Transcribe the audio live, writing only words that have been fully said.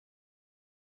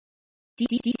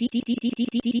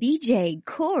DJ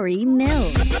Corey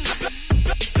Millz.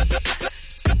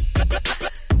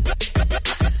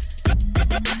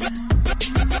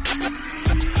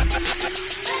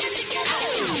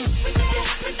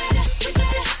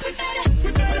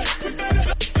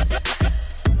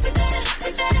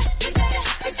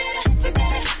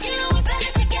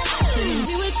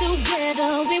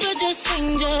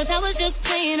 Strangers, I was just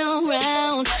playing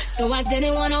around, so I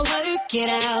didn't wanna work it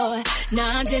out.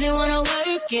 Nah, I didn't wanna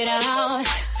work it out.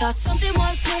 Thought something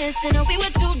was missing, or we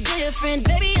were too different.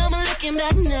 Baby, I'm looking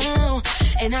back now,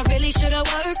 and I really should've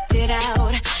worked it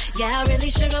out. Yeah, I really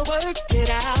should've worked it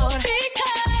out.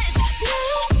 Because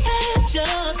now that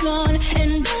you're gone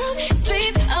and I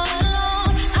sleep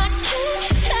alone, I can't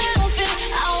help it.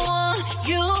 I want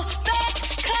you back,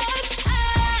 'cause I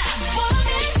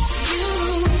wanted you.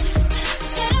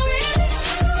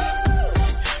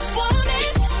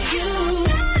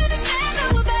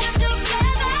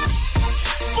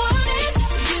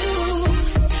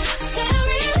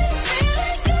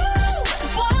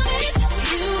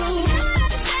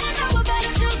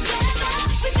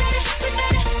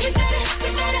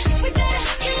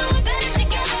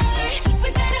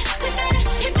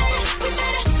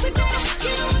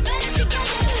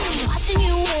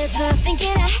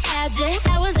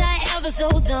 How was I ever so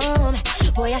dumb?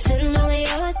 Boy, I should've known that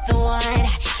you're the one.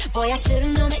 Boy, I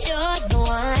should've known that you're the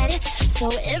one. So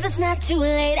if it's not too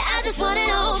late, I just wanna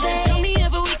know, babe. Tell me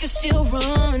if we could still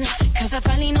run, 'cause I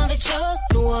finally know that you're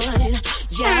the one.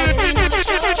 Yeah, I really know that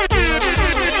you're the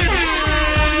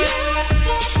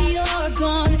one. You're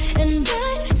gone and I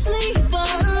sleep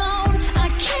alone. I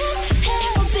can't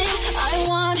help it. I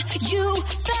want you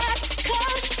back,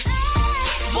 'cause I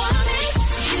wanted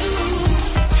you.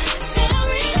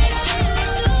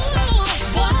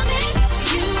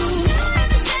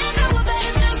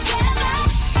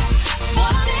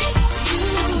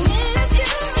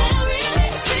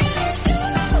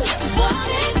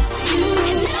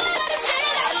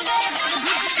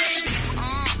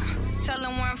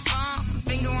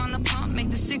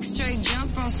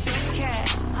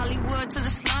 To the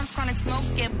slums, chronic smoke,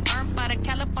 get burnt by the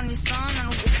California sun on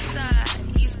the west side.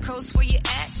 East Coast, where you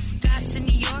at? Just got to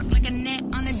New York like a net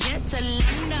on a jet to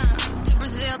London. To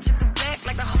Brazil, to Quebec,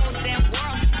 like the whole damn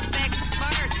world. To Quebec, to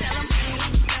fur, tell them, hey,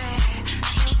 babe,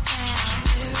 slow down.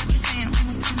 Better represent when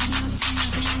we come to your town.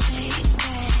 Say, hey,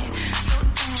 babe, slow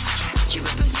down. What you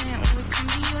represent when we come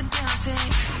to your town? Say,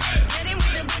 getting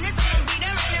with the business, I'll be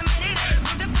there in a minute. I just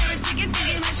want the Paris ticket,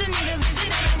 thinking I should need a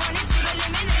visit. I don't want it to the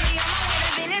limit, and we on my way to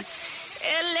Venice.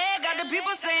 LA got the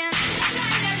people saying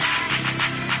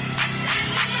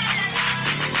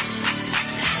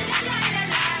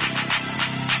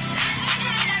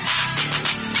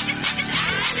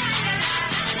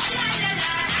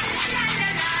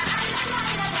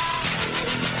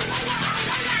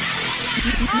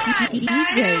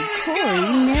DJ Corey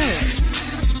Millz.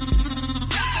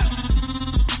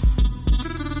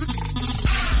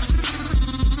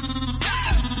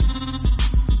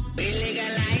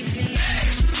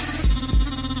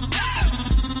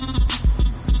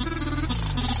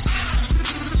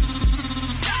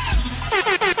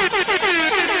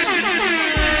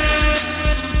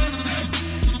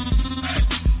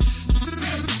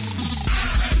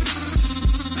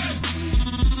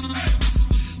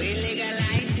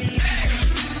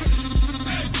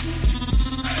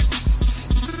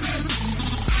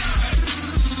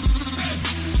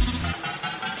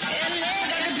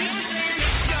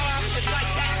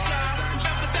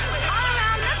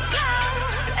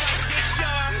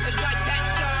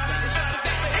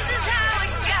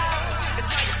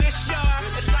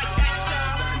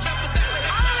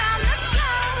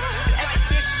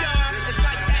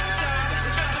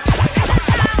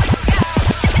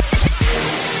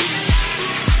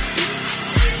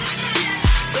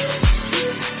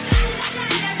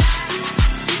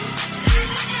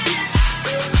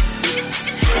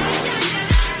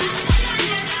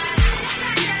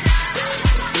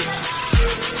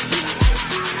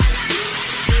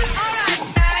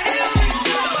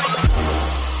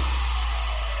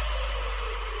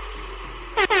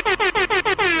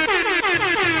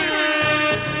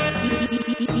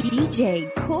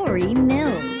 DJ Corey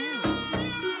Millz.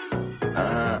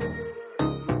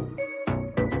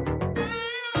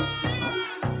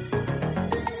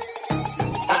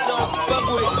 I don't fuck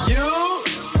with you.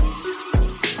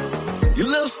 You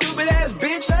little stupid ass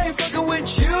bitch, I ain't fucking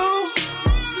with you.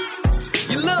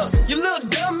 You little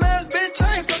dumb ass bitch,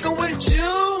 I ain't fucking with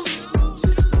you.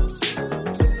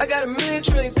 I got a million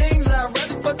trillion things I'd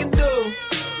rather fucking do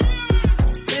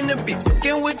than to be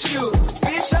fucking with you.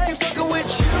 Bitch, I ain't fucking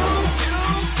with you.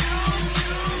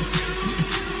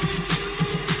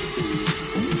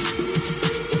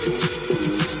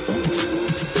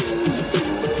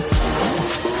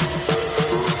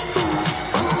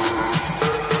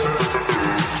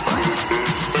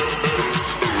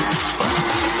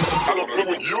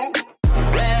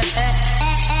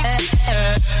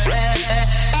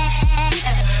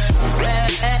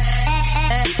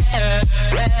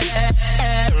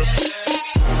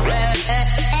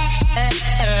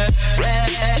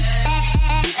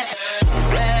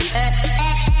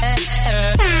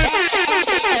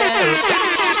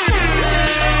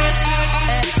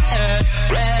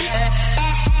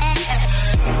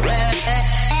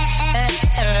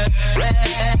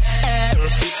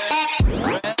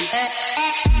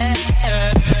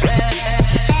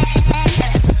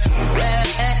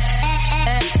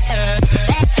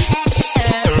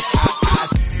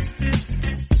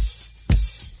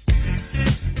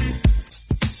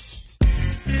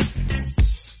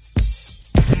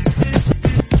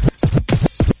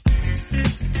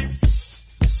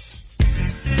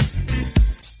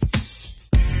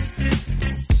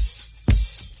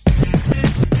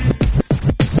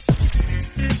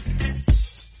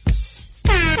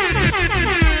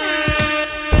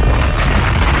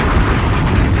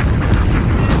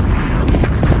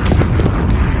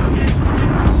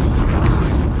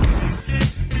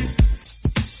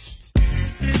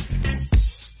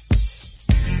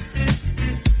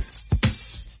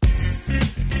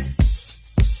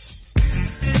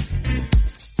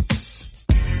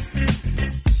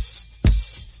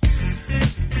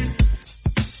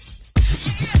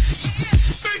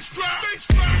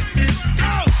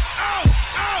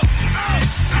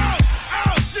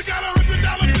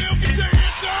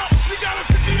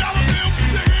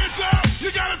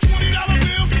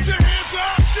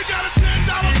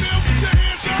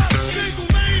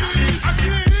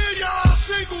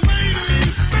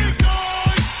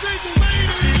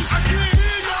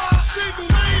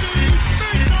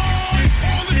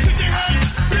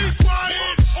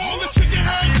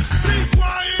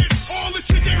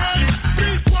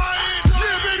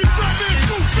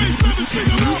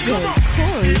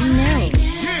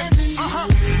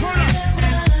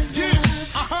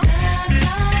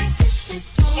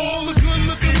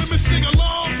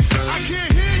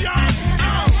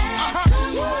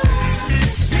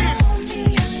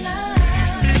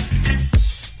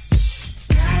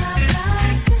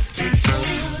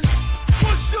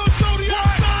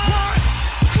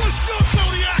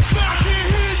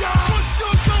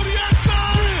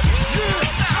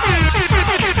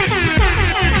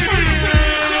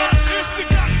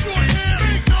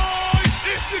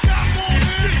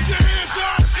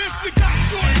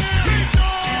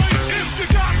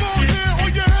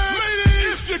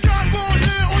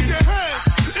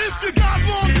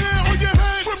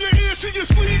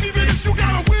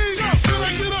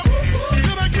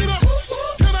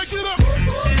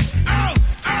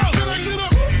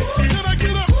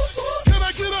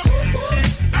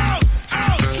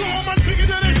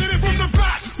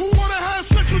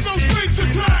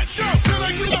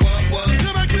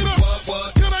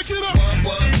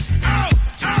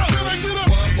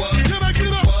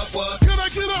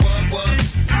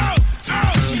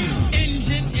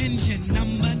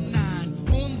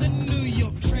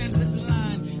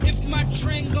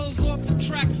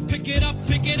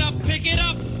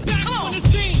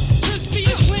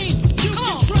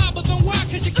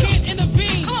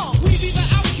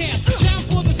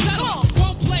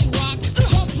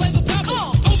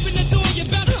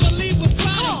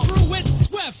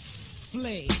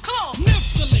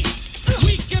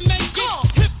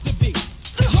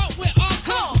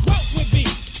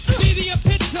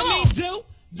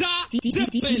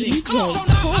 DJ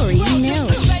Corey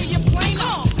Millz.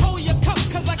 Hold your cup,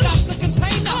 cause I got the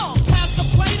container. Pass the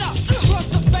plate up, cross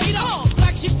the fader.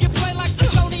 Black sheep get play like the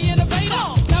Sony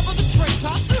Innovator. Never the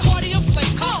traitor, party of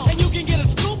later. And you can get a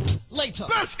scoop later.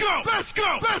 Let's go, let's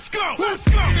go, let's go, let's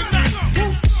go. In the night,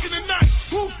 woof, in the night,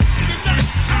 woof, in the night,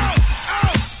 out,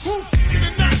 out, woof, in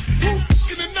the night,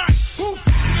 woof, in the night, woof,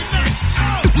 in the night,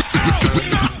 out, out.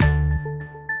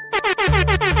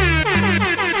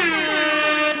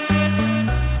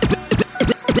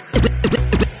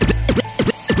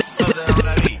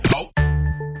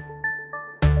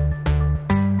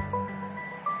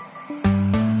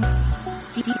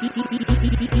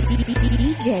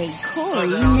 DJ Corey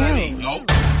Millz.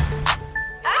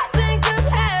 I think I've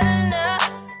had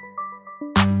enough.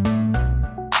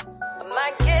 I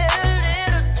might get a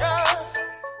little drunk.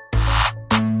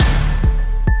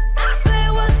 I say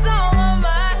what's on my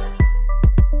mind.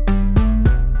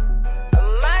 I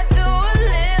might do a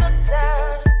little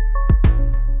time.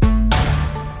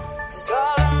 'Cause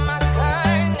all of my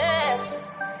kindness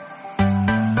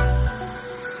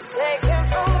is taken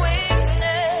for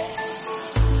weakness.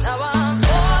 Now I'm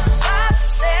 4-5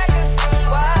 seconds from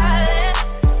wildin',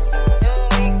 and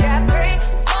we got 3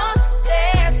 more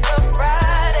days till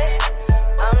Friday.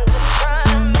 I'm just trying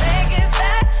to make it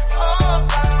back home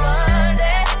by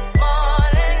Monday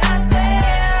morning. I swear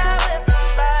I wish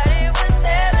somebody would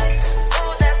tell me,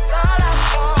 ooh, that's all I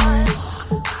want.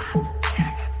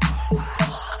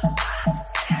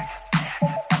 5 seconds from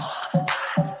wild.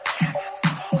 5 seconds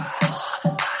from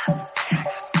wild. 5 seconds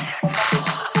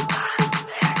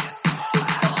from wild.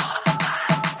 5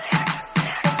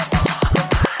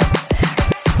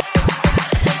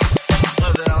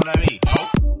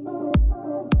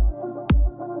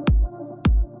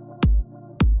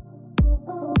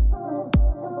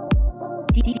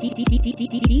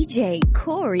 DJ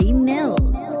Corey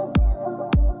Millz.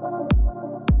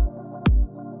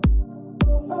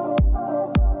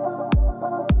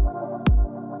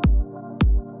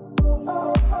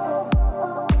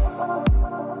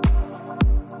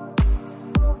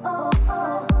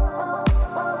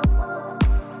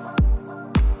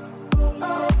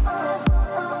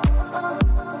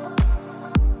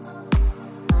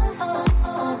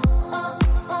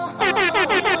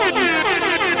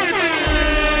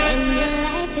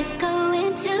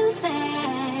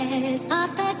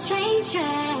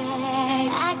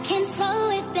 slow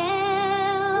it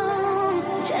down.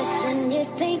 Just when you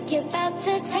think you're about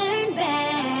to turn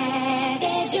back,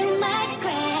 scared you might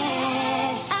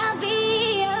crash, I'll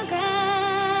be your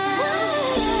ground.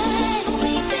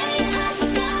 We've been hot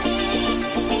started,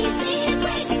 and you see the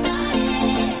break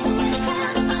started. When the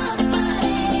clouds fall apart,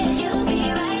 you'll be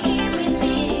right here with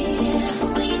me.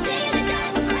 We tears are dry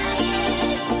for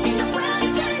crying, and the world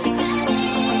is done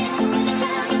silent. When the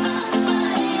clouds fall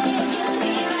apart, you'll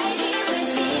be right here with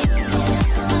me.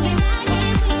 I'll be right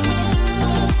here with you. I'll be right here with you.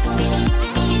 I'll be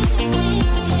right here with you.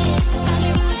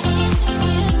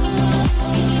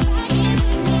 I'll be right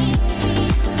here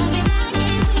with me. I'll be right here with you. I'll be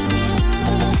right here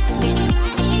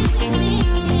with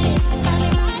me. I'll be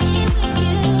right here with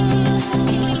you. I'll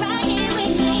be right here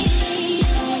with me.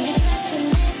 When you're trapped and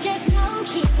there's just no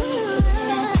key,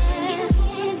 nothing you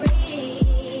can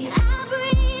breathe. I'll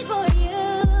breathe for you.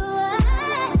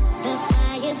 The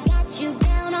fire's got you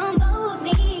down on both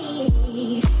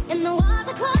knees, and the walls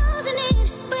are closing in,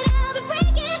 but I'll be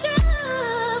breaking through.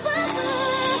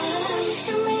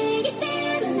 And when you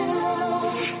feel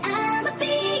low, I'ma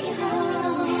be your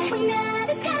home. When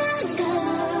nothing's gonna go,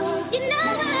 you know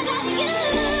I got you.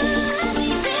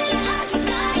 We've been hot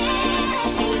started,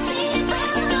 and you see the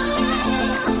break started.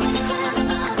 When the clouds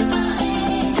fall apart,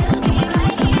 you'll be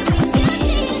right here with me.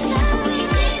 Your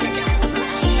tears are dry for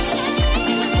crying,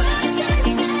 and the world is done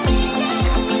silent.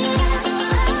 When the clouds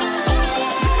fall apart,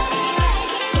 you'll be right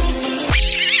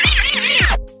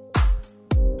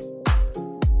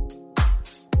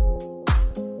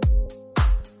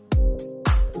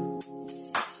here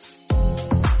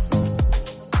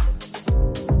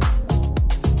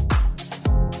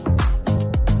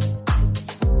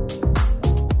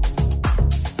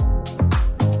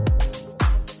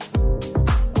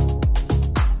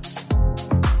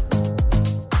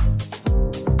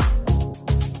with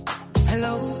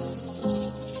Hello,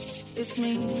 it's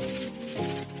me.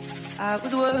 I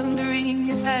was wondering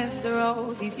if after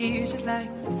all these years you'd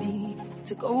like me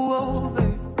to go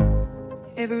over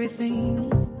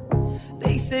everything.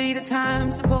 They say the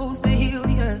time's supposed to heal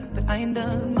you, but I ain't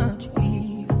done much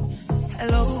either.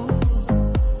 Hello,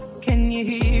 can you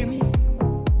hear me?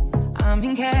 I'm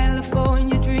in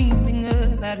California dreaming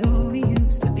about who we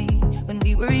used to be when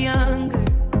we were younger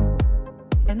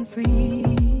and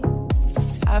free.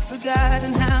 I've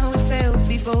forgotten how it felt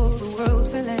before the world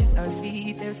fell at our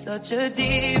feet. There's such a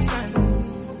difference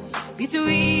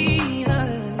between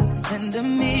us and a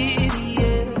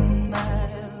million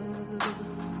miles.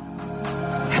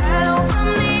 Hello from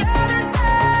the other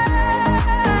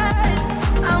side.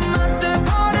 I must have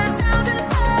called 1,000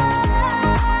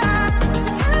 times to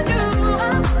tell you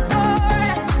I'm sorry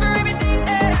for everything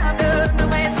that I've done. The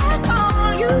way I call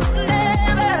you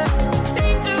never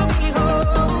seem to be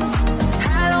home.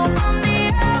 Hello from the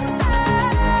outside.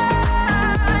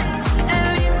 At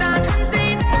least I can say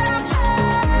that I've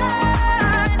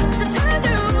tried to tell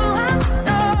you I'm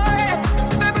sorry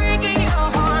for breaking your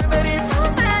heart, but it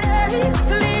don't matter.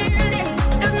 Clearly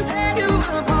doesn't tear you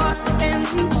apart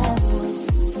anymore.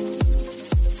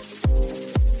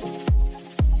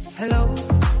 Hello,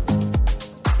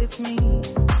 it's me.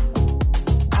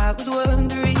 I was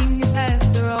wondering if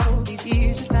after all these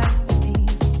years you'd like me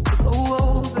to go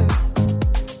over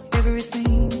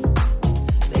everything.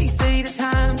 They say the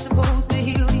time's supposed to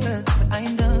heal you, but I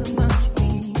ain't done much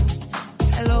either.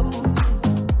 Hello,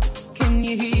 can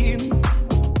you hear me?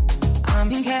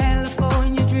 I'm in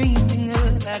California dreaming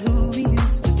about who we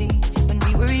used to be when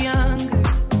we were younger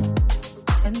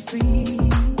and free.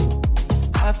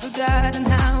 I've forgotten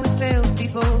how it felt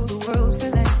before the world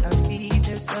fell at our feet.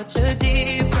 There's such a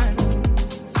difference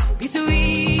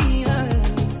between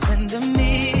us and a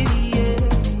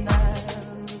million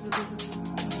miles.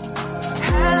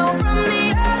 Hello from the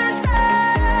other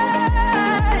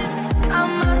side. I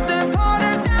must have called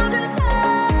 1,000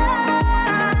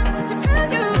 times to tell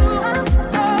you I'm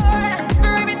sorry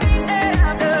for everything that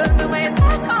I've done. The way I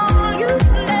call you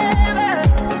never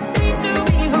seem to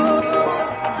be home.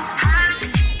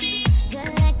 Your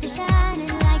lights are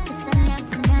shining like the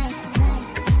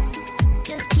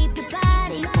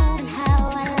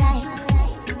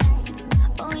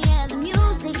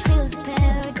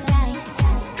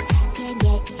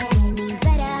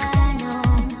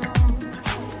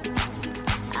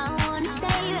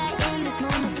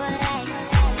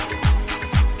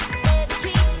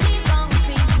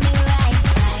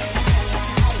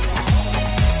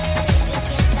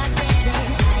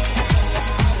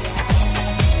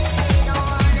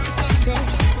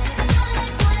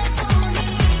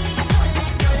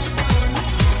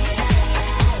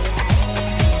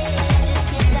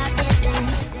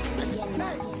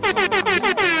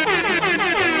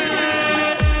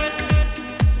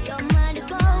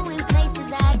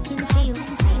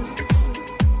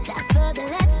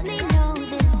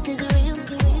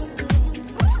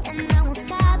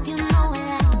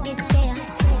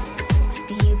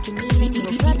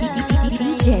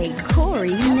DJ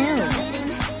Corey Millz.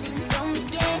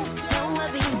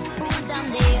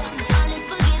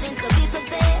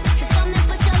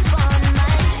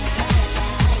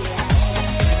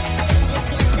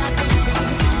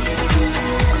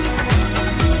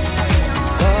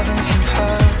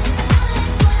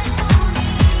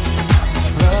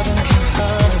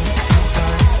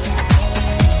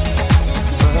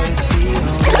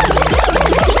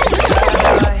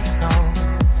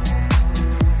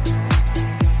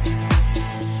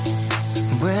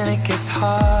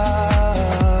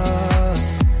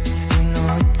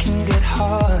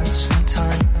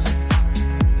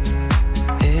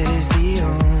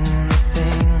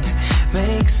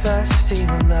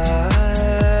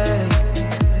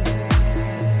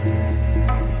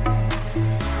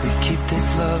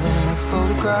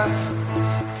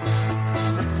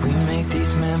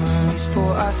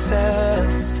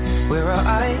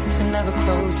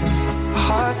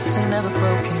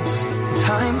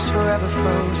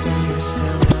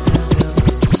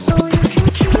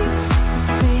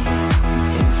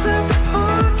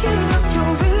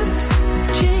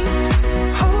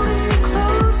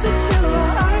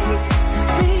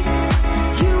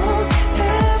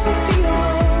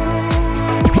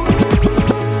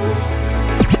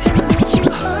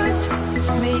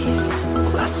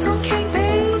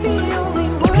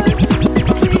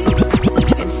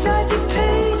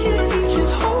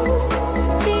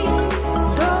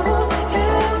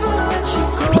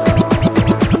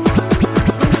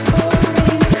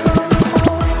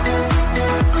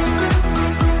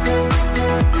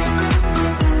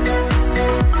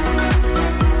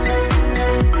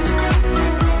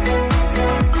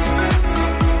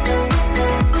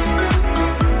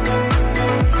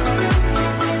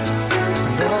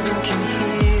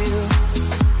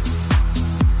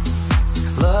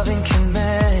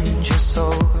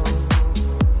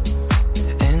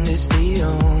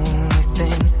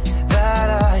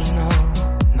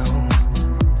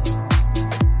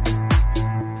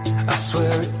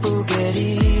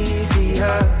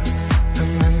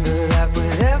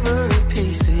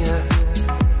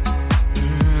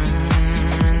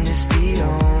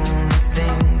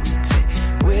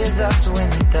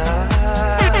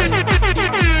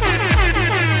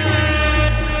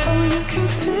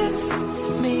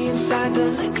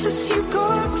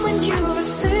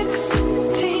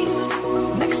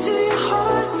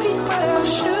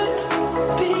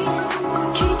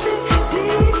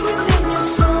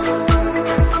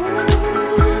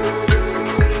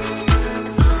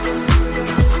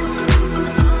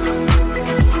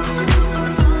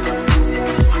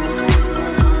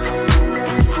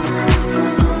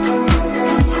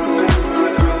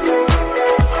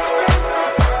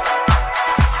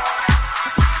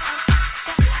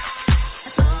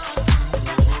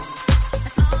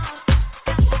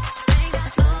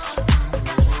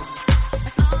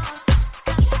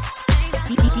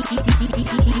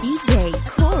 DJ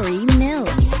Corey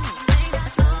Millz.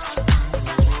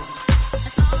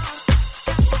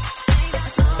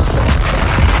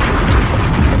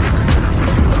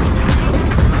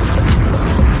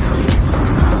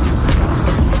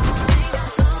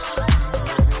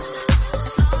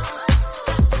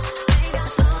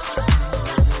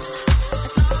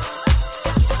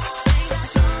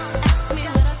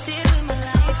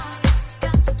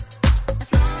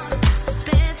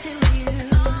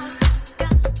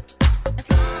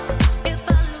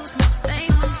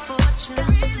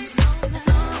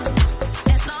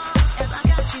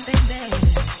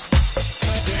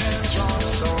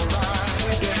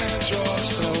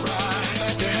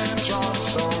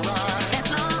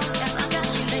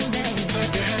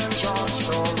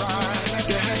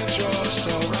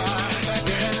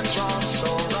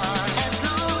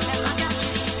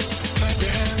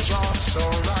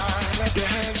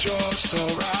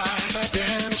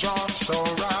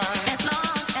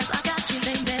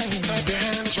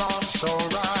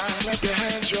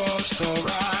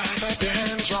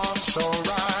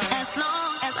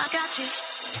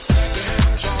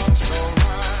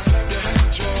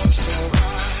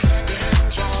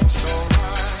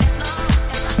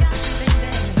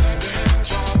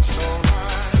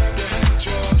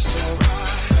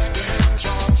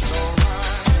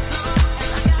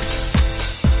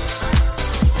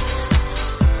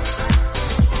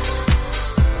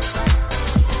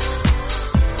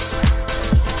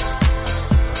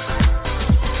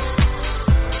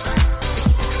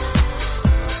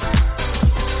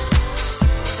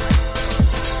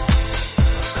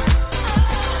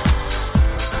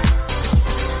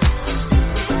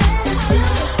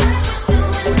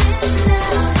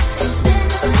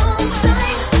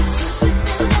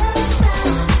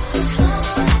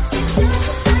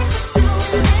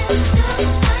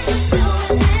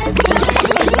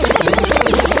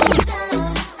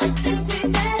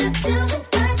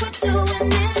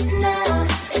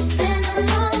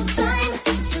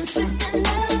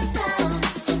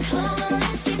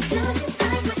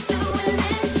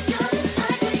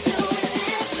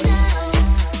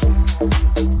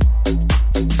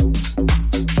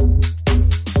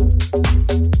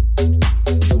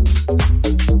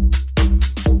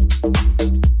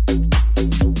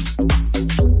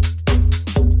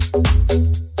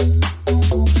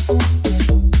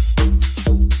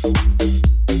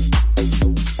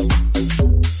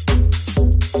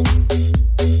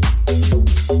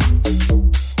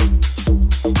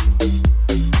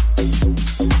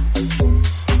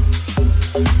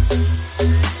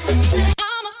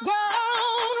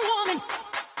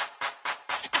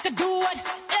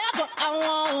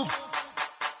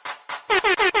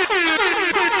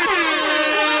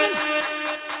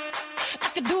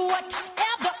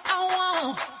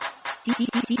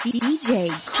 DJ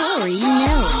Corey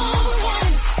Millz.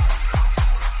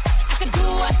 I can do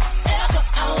whatever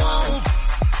I want.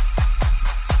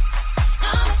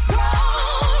 I'm a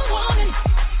grown woman.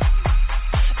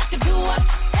 I can do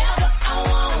whatever I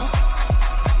want.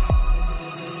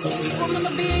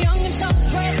 Remember being young and tough,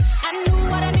 right? I knew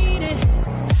what I needed.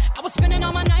 I was spending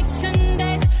all my nights and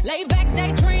days, laid back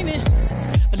daydreaming.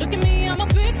 But look at me, I'm a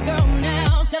big girl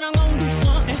now. Said I'm gonna do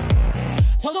something.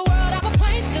 Told the world I would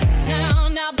paint this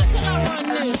town. Now I bet you I run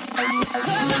this. 'Cause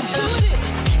I'm good at it.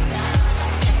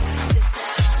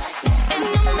 And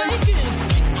I'm making it.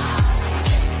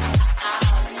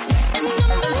 And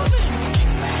I'm moving.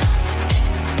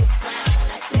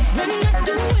 When I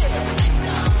do it.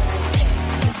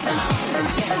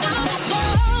 I'm a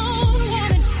grown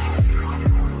woman.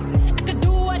 I could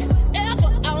do whatever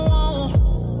I want.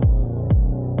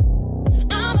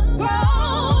 I'm a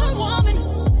grown woman.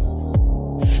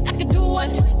 I could do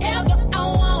whatever I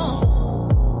want.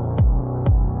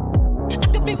 I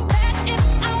could be bad if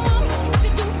I want. I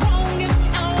could do wrong if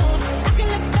I want. I can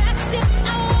live fast if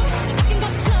I want. I can go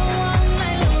slow all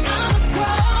night long. I'm a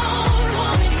grown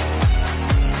woman.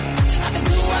 I could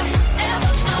do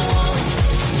whatever I want.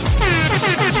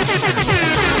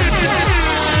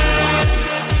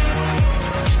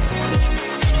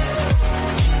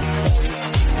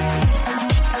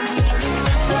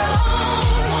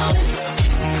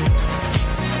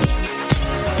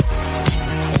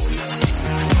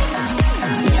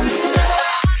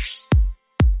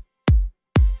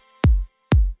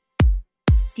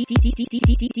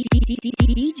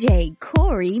 DJ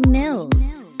Corey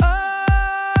Millz.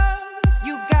 Oh,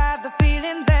 you got the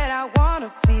feeling that I wanna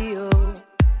feel.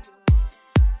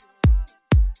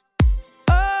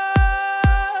 Oh,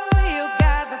 you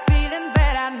got the feeling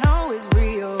that I know is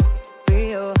real,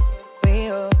 real,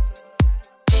 real.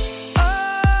 Oh,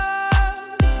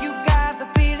 you got the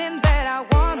feeling that I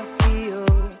wanna feel.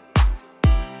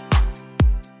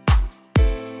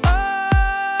 Oh,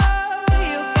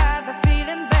 you got the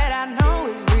feeling that I know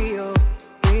is real,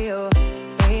 real,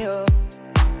 real.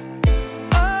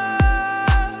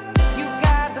 Oh, you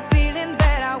got the feeling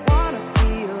that I wanna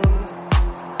feel.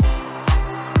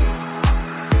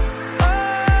 Oh,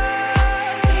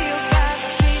 you got the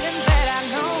feeling that I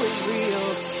know is real,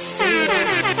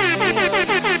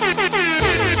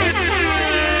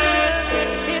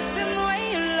 It's in the way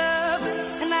you love,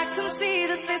 and I can see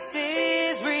that this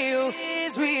is real,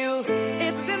 is real.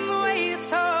 It's in the way you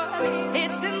talk,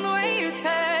 it's in the way you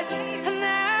touch, and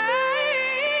I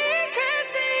can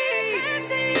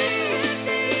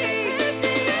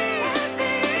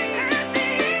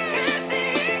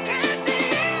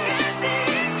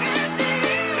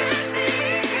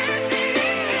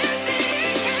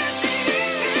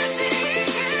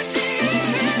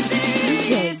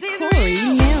DJ Corey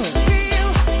Millz. real,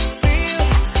 real,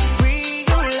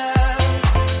 real love.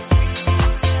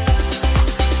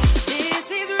 This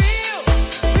is real,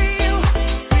 real,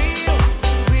 real,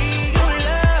 real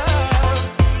love.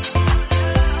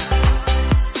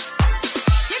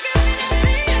 You got me that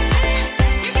feeling,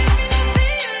 you got me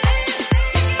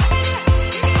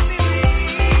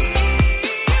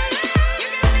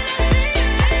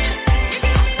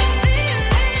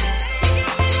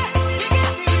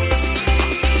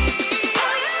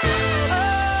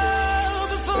Oh,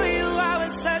 before you I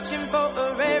was searching for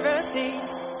a rarity.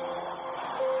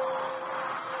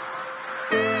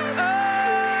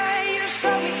 Oh, you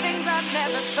showed me things I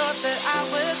never thought that I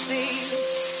would see.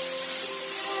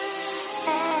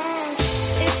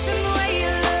 It's in the way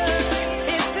you look,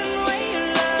 it's in the way you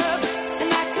love, and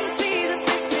I can see that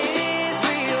this is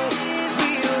real,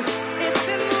 real. It's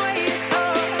in the way you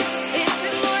talk, it's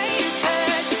in the way you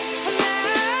touch, and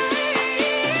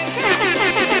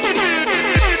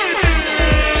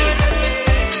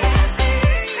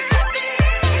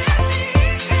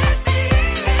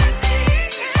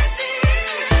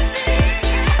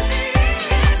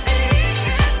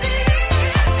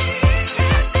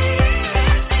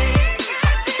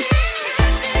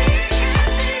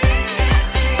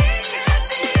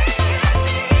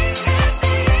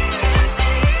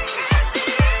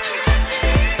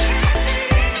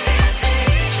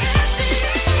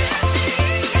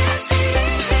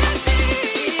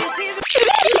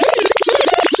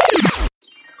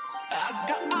I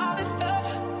got all this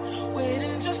love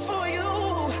waiting just for you.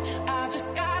 I just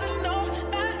gotta know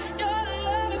that your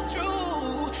love is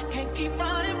true. Can't keep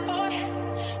running, boy,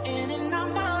 in and out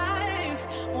my life.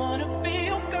 Wanna be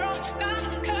your girl now,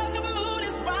 'cause the mood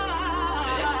is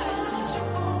right. If I let you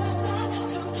go inside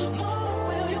tomorrow,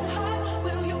 will you hide?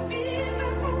 Will you be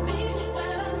there for me when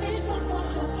I need someone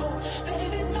to hold?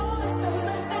 Baby, don't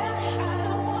misunderstand. I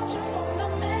don't want you for my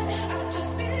man. I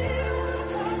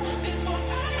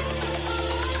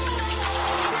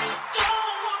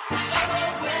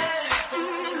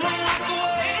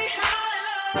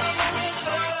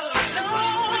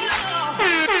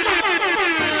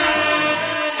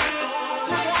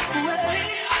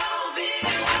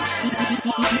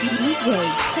DJ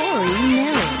Corey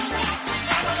Millz.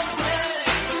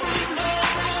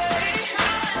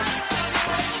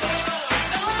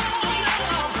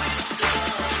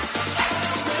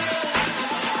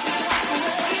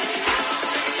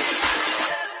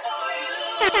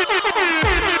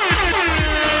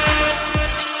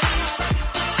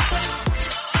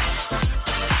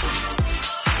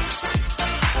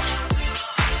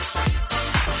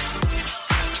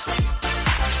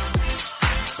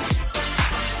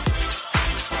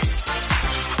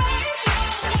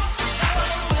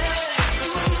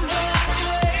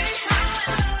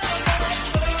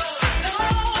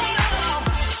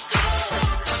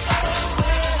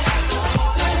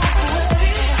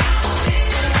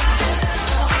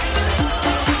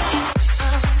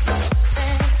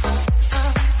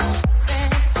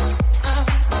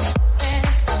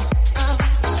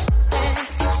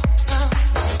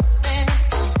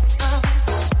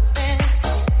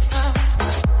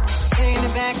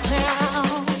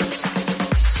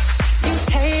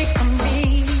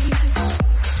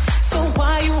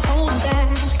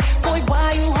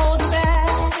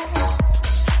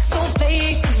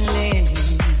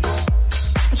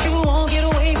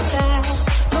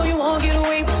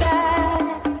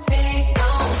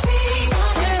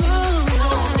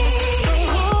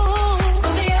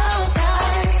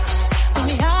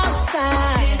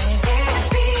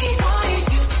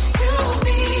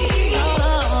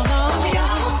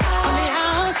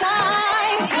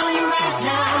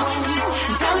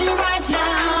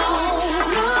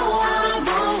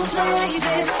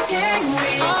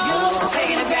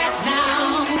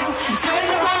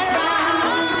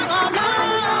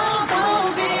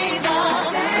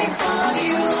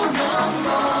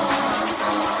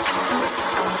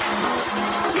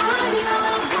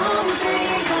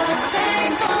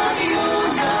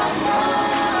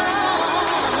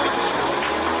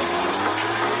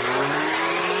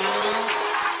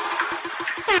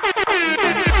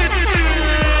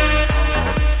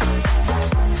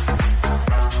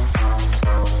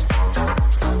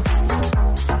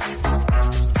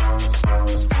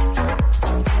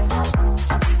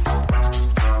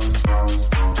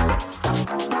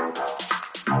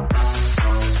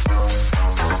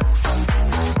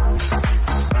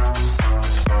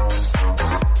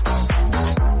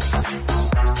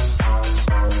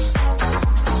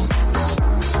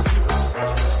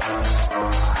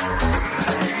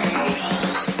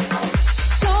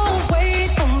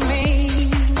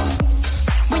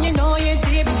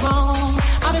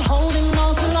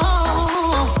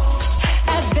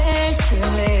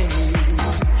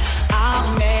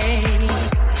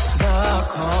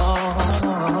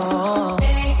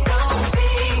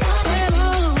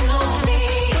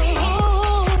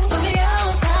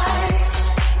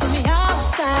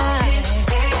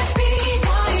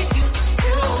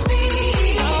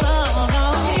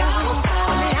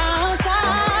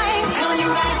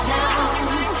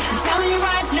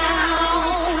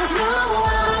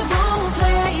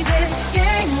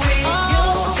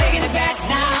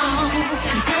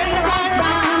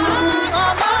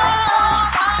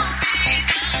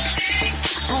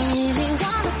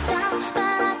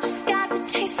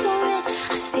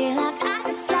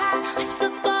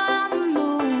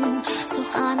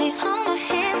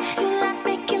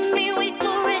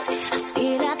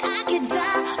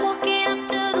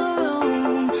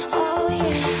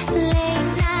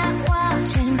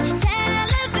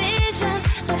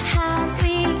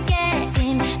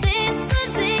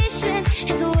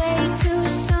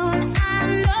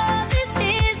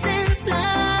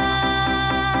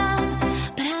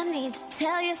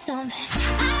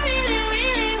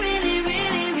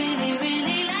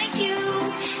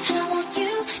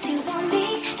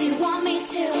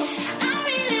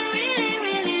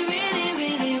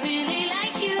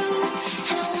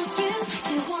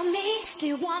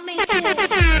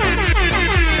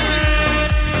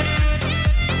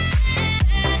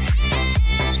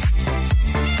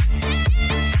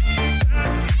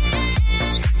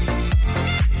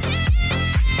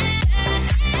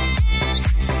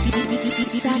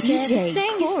 DJ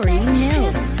Corey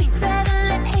Millz.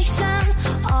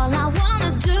 All I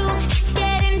wanna do is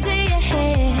get into your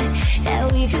head.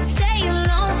 That we could stay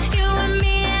alone, you and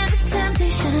me and this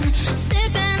temptation.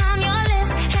 Sipping on your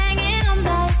lips, hanging on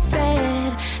by a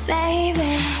thread,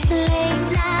 baby. Late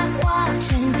night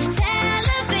watching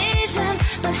television,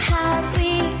 but how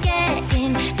we get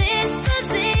in this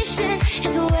position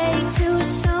is way too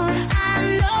soon. I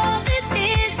know this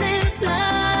isn't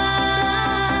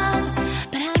love,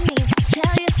 but I need to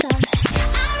tell you something.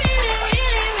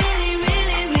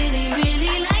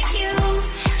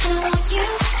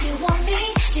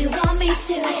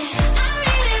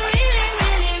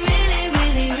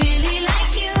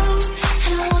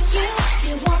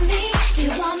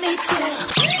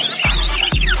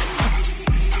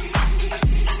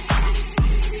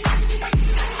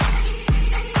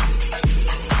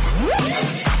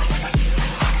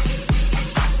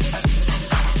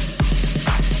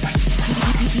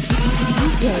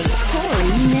 DJ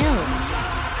Corey Millz.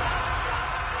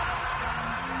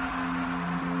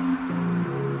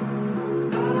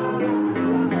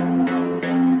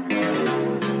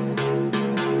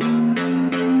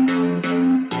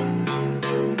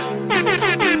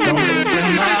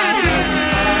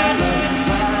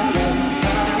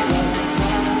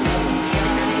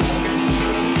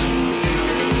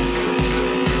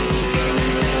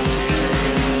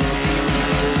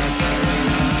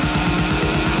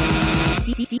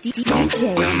 DJ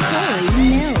Corey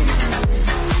Millz.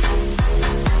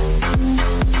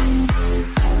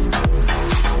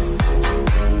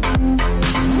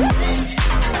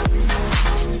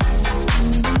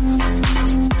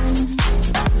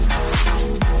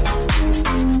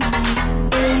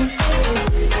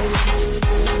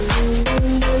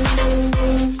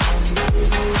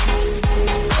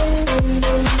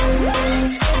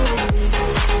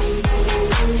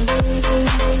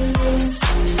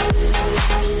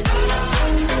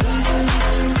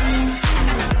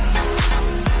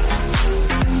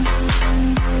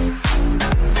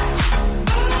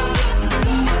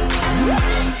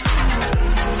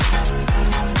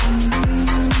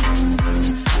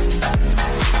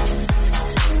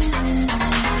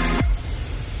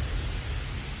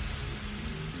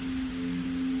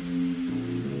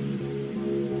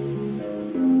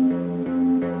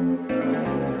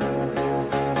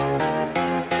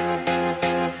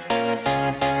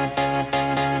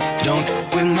 Don't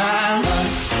with my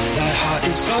love, that heart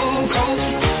is so cold,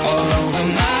 all over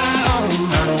my own.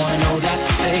 I don't wanna know that,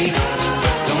 babe.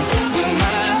 Don't with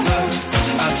my love,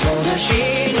 I told her she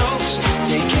knows.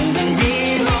 Take aim and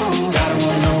reload. I don't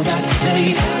wanna know that,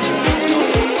 babe. Don't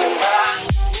with my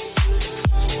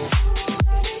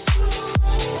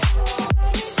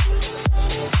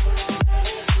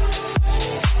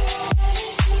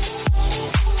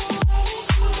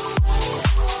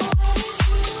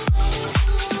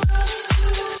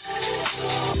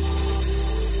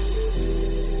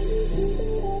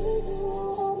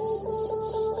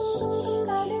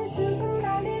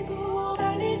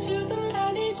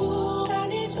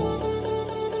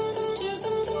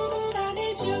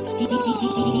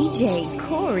DJ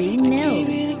Corey I gave Millz.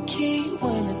 you the key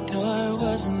when the door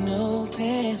wasn't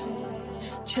open.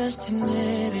 Just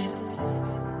admit it.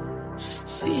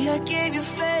 See, I gave you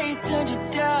faith, turned your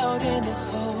doubt into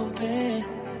hope.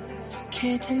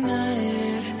 Can't deny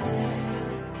it.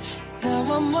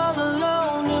 Now I'm all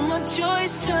alone and my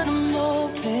joys turn them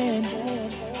open.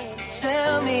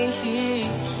 Tell me,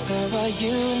 where are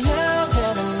you now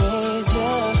that I need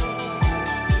you?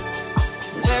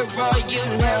 Where are you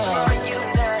now?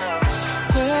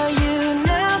 Where are you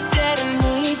now that I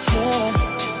need you?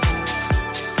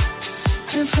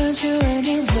 Couldn't find you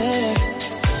anywhere.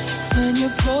 When you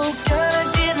broke down, I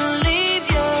didn't leave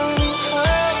you.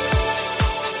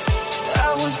 I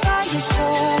was by your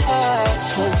side.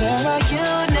 So where are you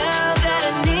now that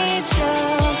I need you?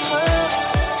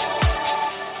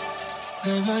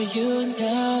 Where are you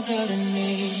now that I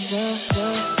need you?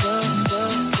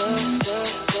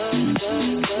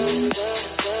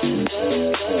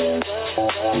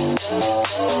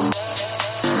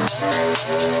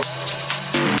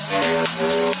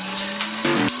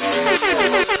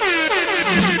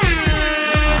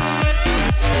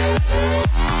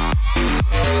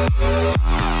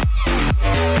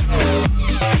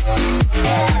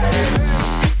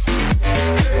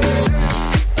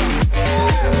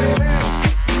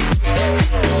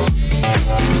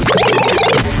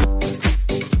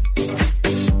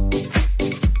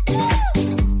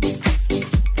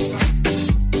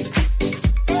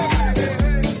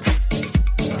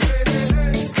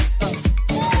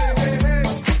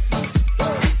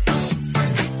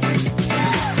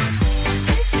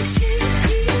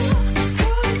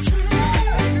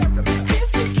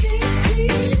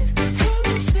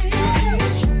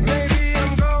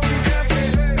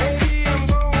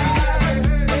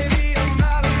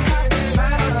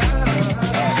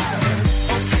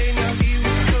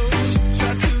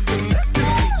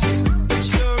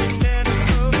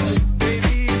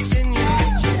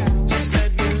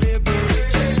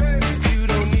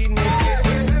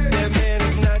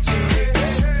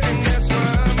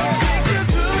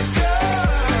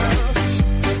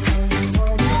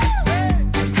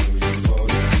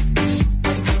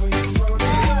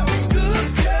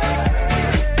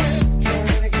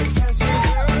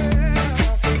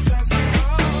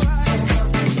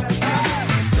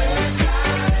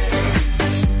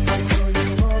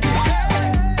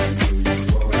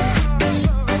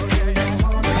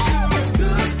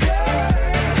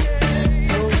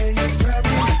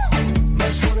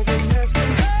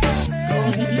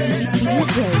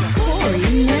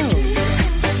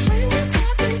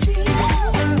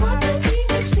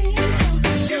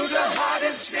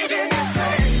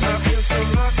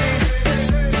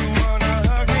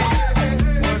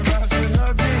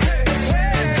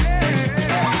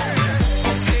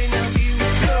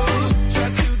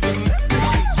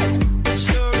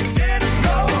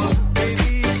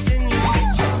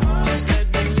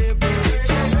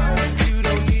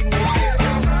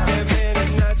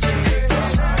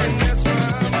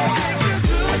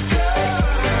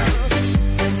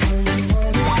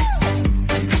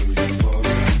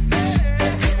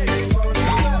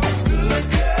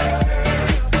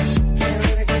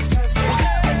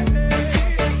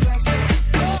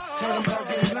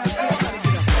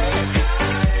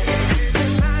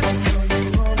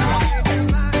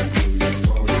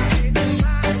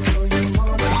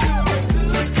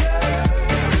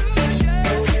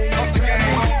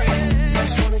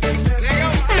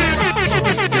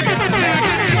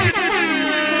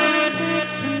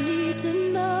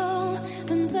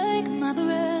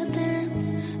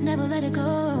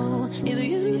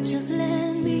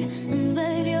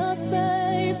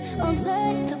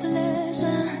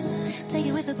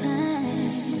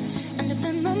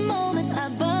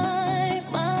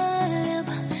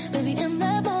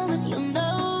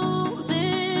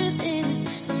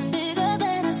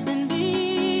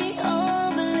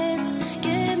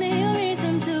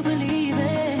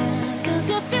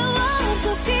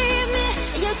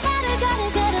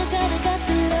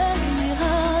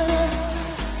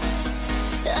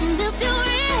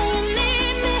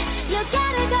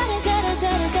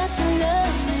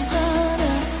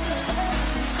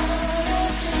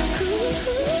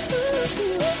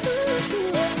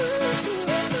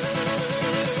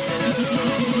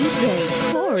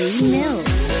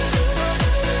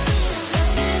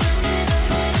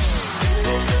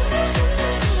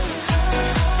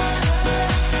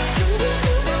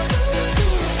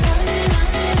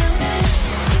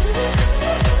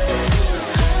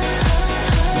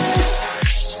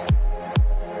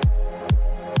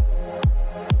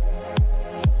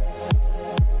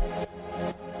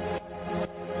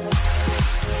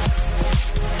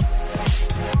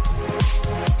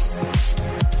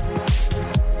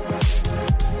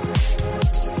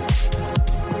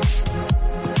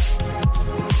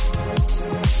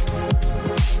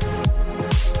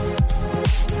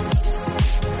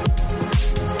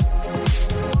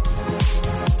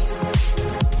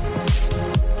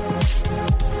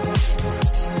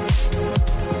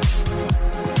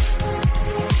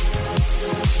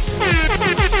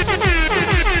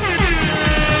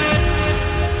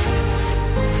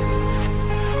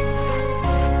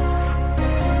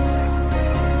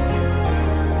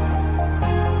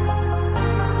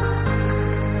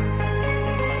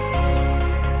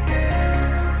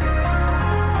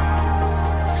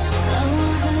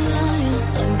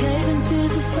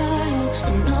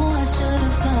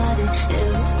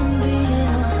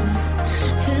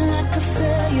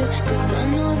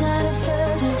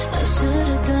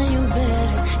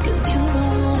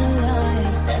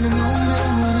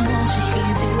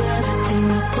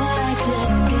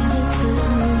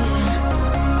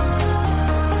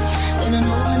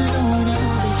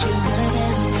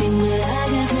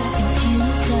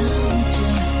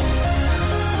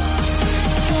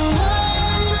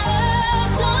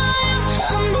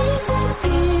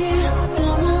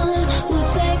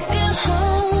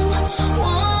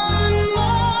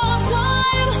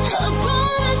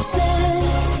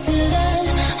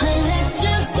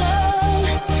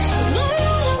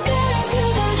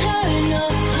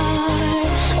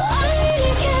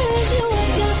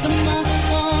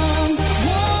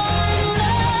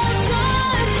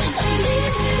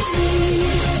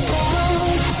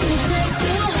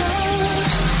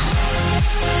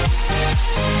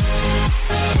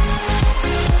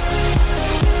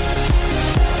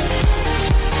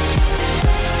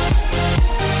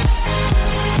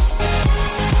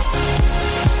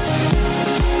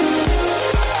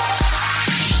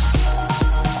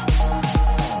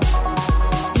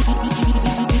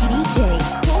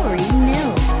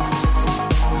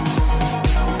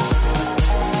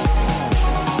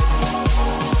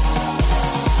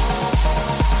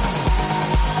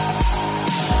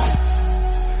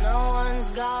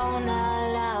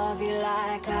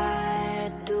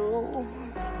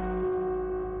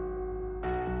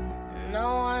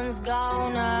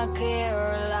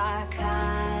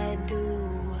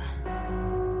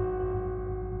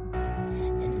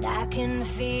 can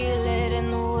feel it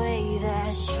in the way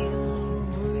that you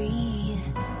breathe.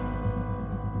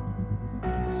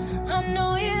 I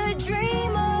know you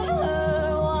dream of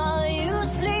her while you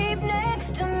sleep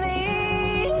next to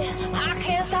me. I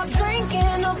can't stop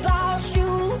drinking about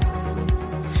you.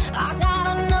 I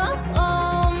gotta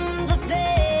numb the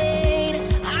pain.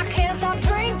 I can't stop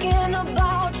drinking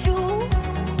about you.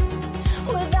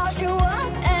 Without you, I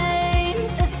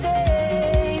ain't the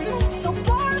same. So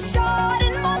pour a shot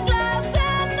in my glass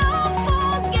and I'll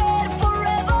forget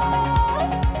forever.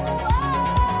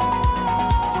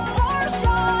 So pour a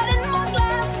shot in my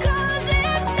glass 'cause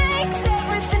it makes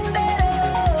everything better.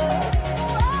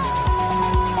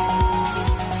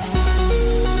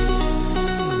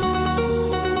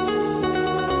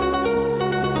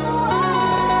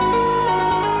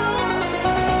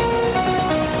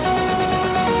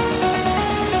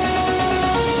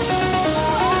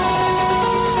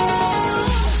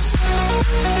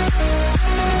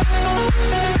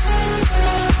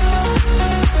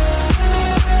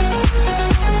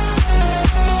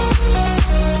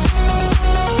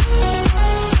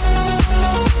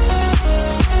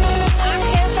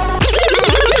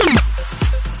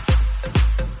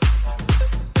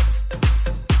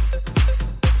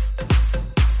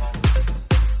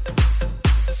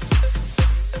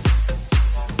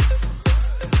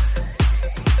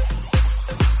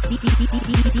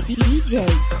 DJ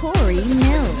Corey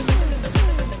Millz.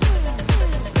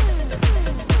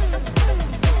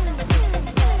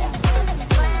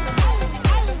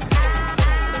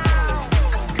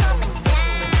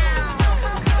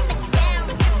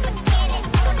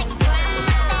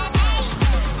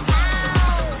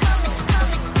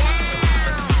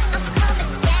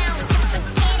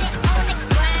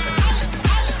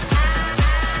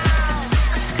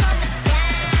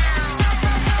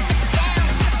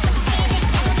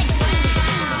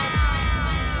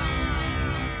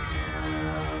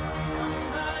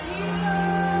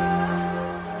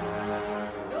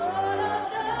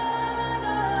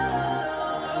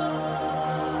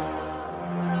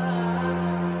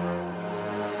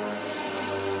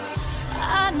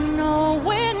 I know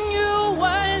when you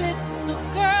were little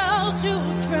girls, you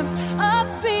dreamt of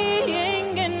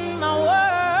being in my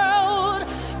world.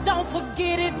 Don't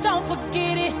forget it, don't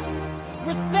forget it.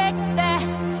 Respect that.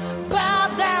 Bow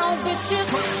down, bitches.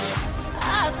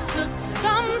 I took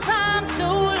some time to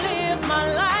live my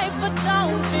life, but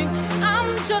don't think I'm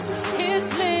just his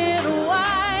little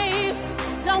wife.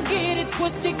 Don't get it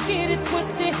twisted, get it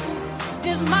twisted.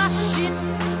 This my shit.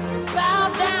 Bow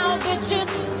down, bitches.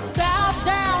 Bow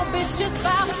down, bitches.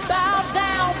 Bow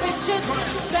down, bitches.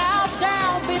 Bow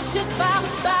down, bitches.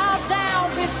 Bow down,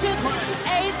 bitches.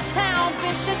 H-Town,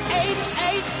 bitches.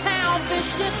 H-Town,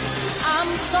 bitches. I'm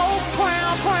so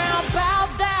proud. Bow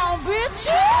down,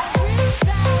 bitches.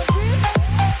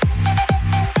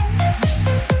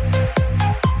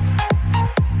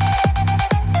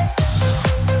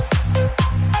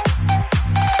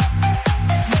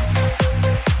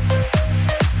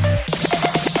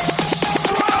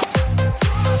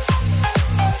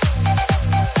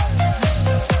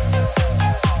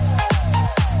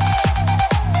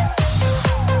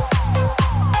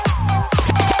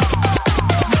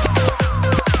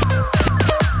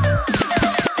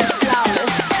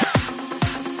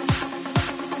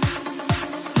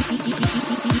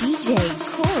 DJ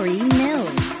Corey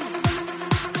Millz.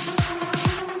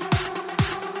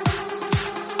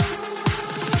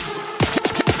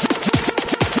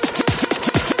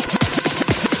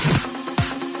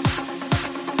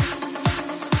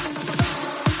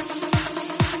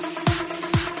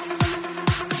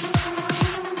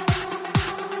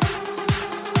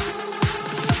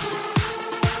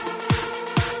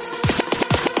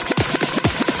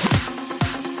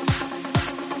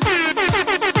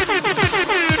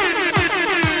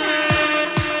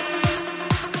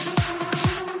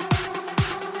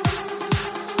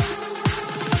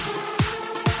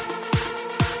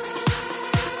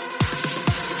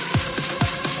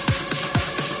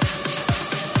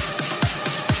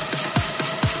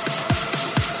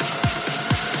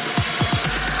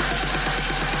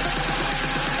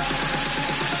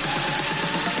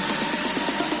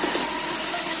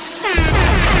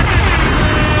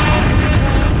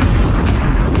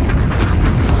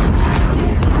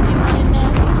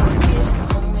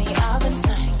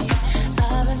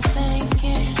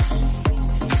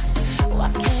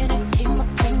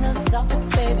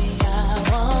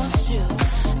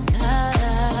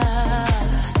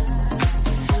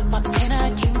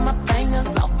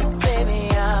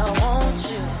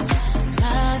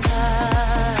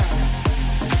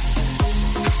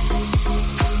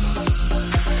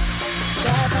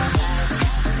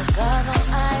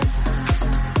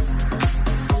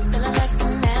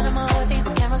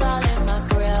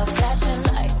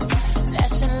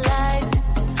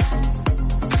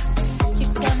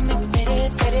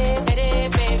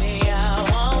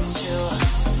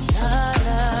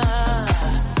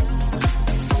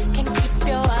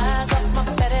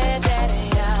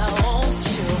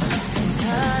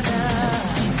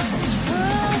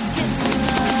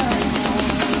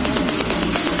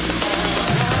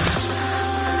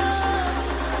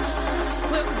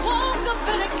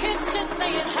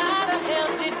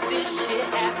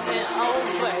 rapping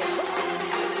over.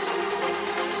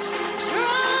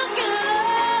 Drunk in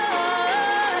love,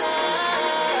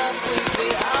 we be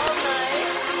all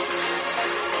night.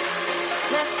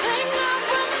 Last thing I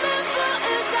remember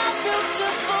is our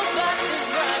beautiful bodies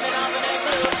burning up in that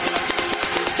blue.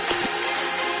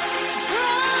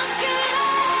 Drunk in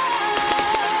love,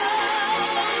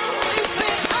 we be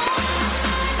all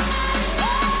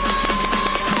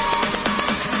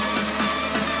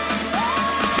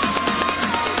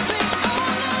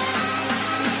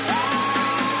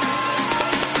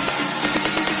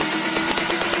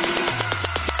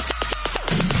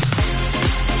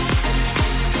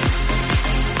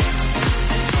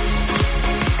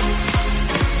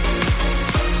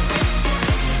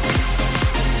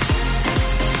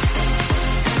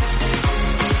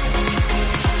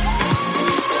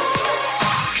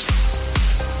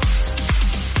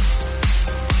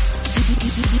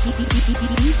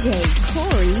DJ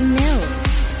Corey Millz.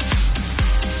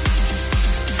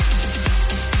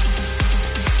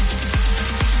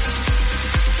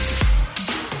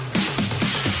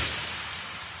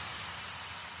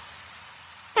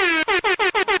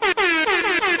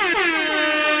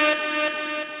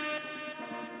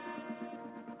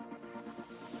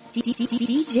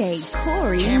 DJ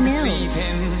Corey Can't be Millz.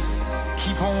 sleeping,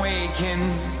 keep on waking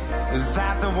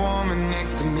without the woman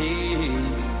next to me.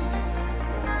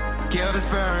 Guilt is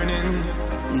burning,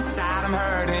 inside I'm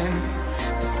hurting.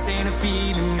 This ain't a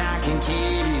feeling I can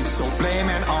keep. So blame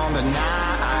it on the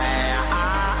night.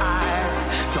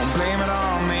 Don't blame it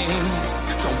on me.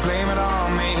 Don't blame it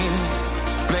on me.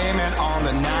 Blame it on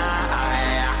the night.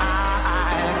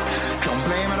 Don't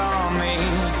blame it on me.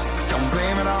 Don't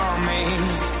blame it on me.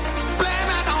 Blame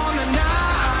it on the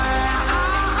night.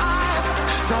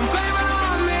 Don't blame it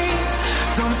on me.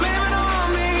 Don't blame it on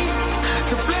me.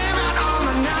 So blame it on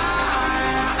the night.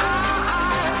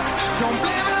 Don't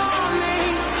blame it on me.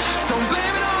 Don't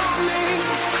blame it on me.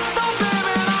 Don't blame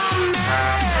it on me.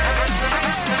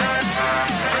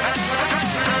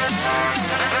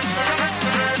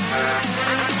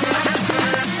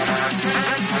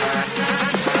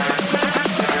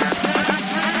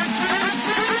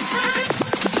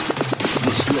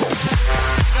 Let's go.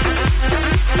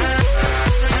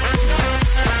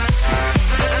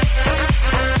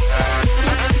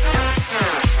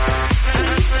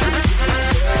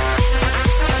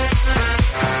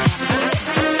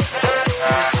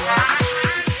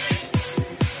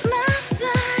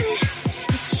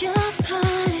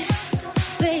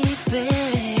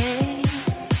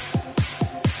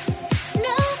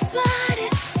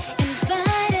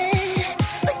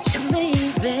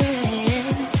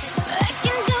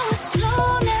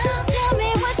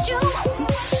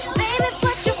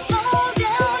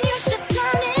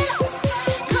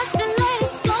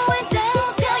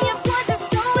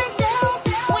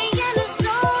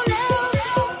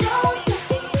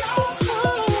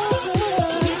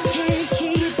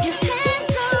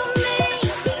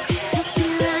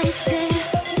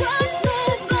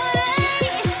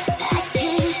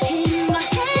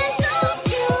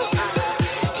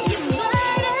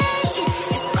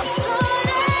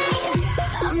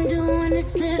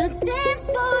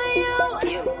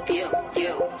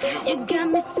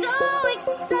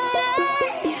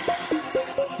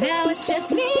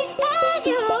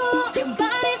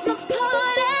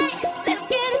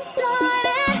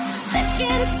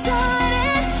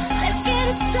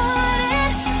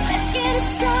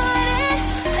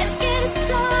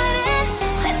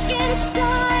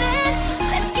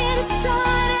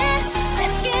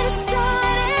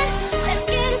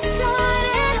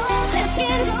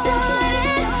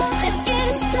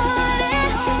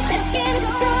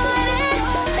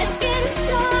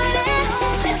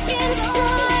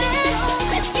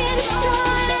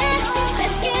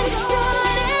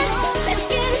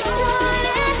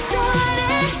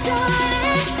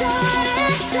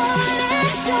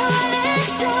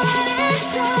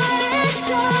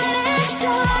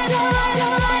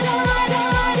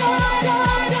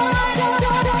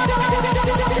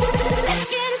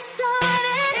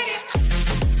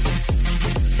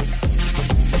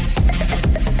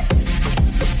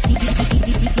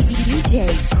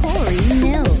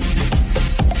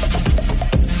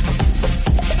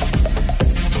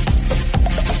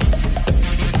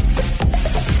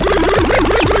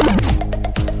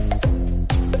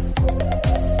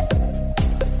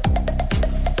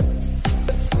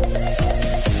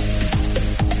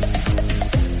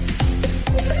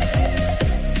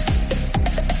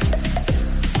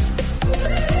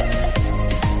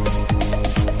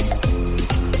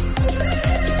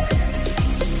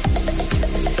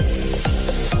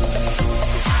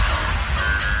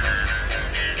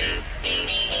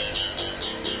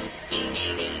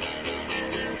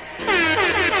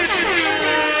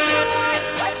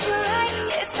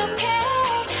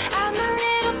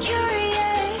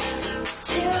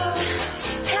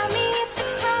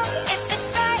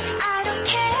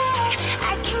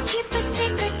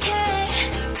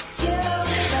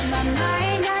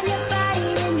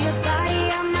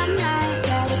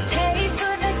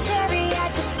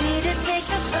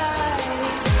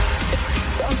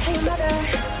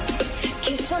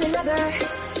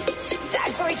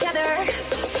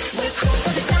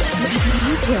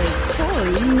 DJ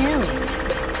Corey Millz.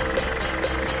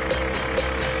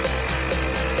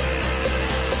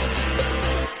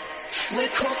 We're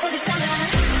cool for the summer.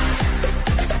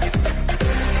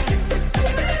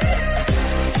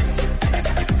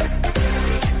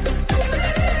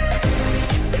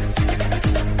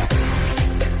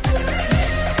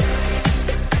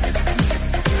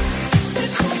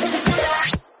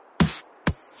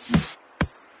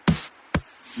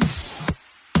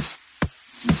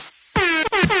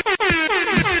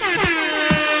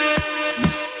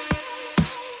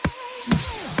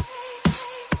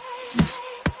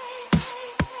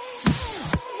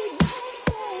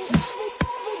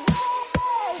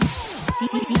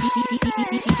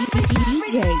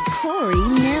 DJ Corey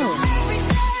Millz.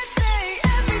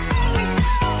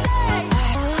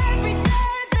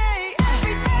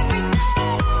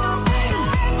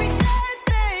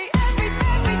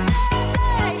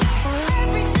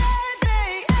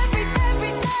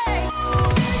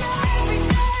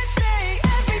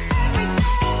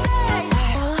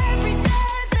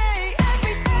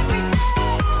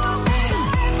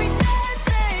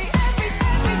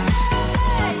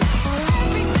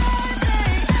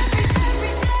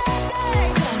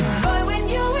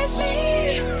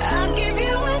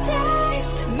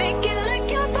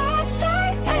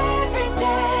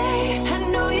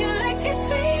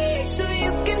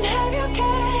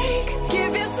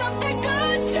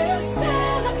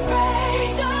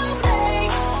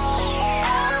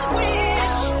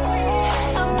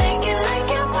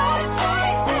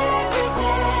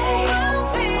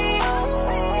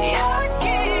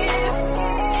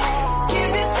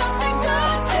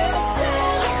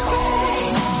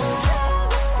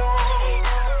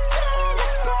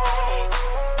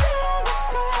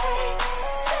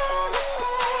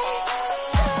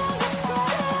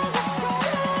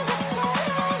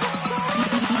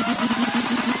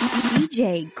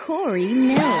 DJ Corey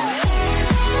Millz.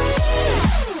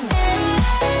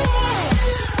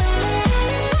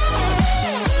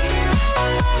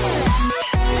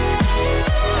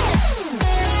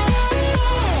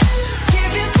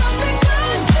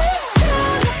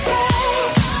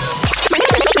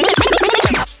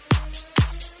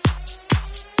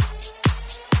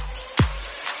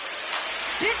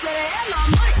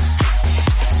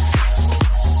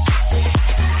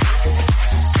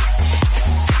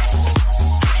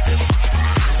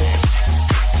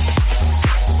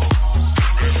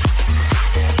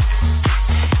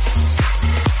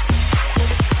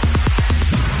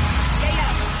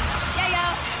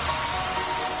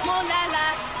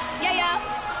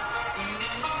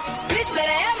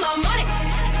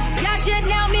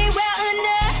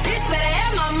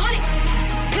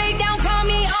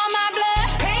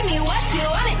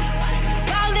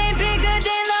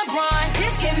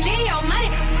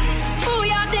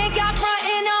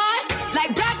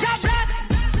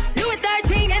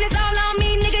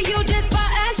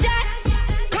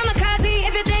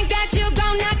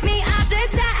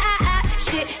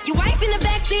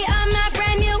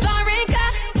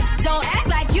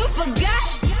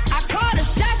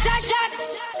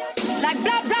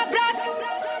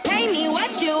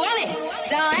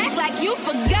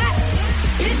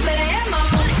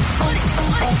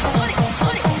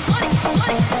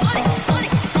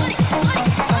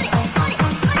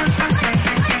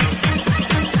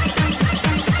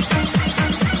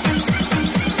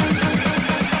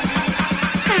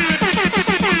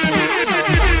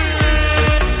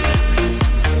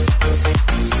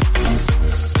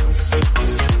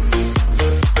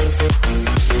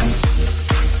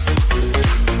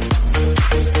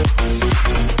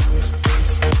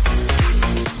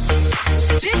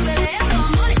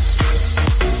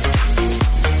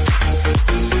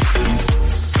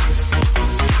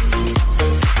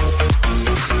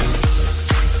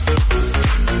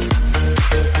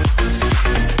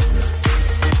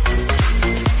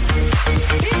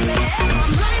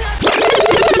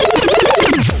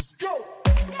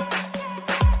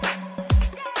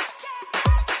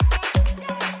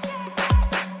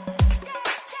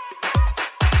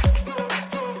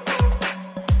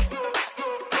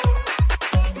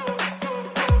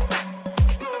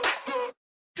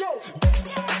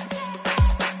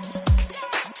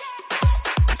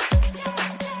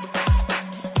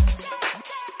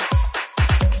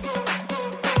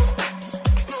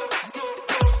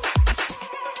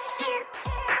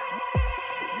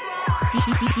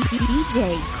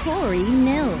 DJ Corey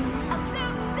Millz.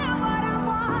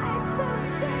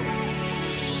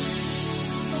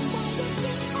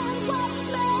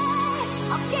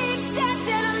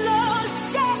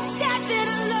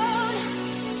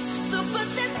 So put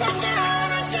this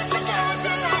down and keep it down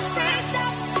till I straight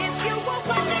up. If you were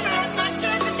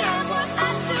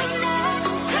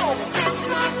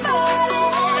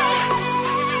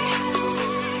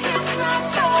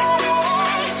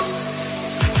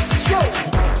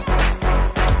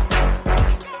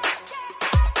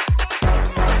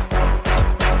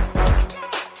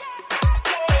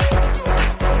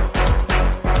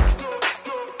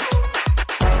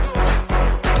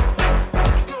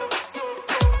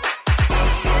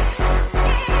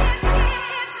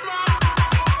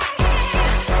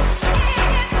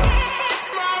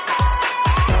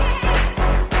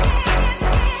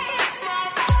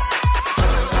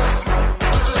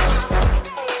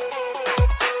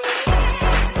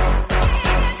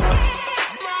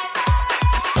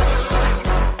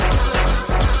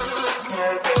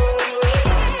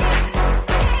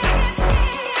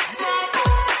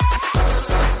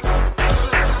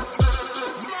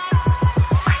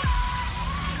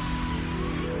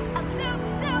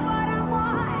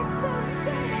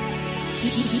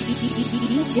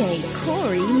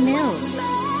Corey Millz.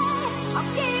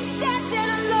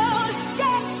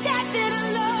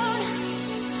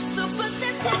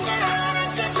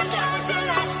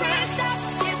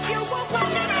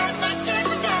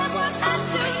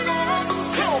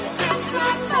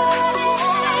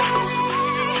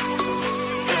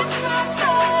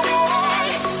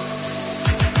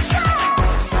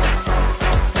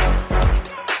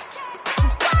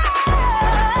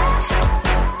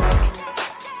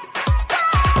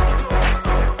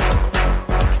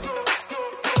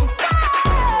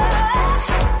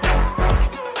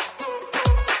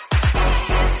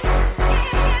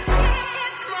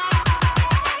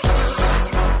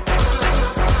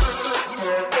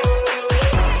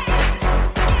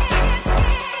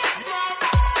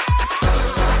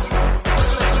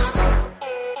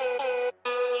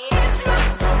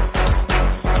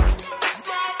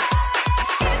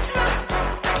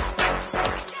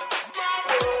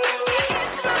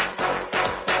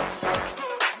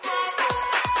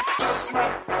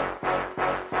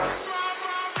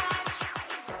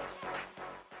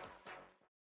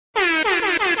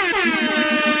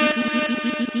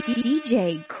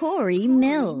 DJ Corey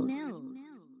Millz.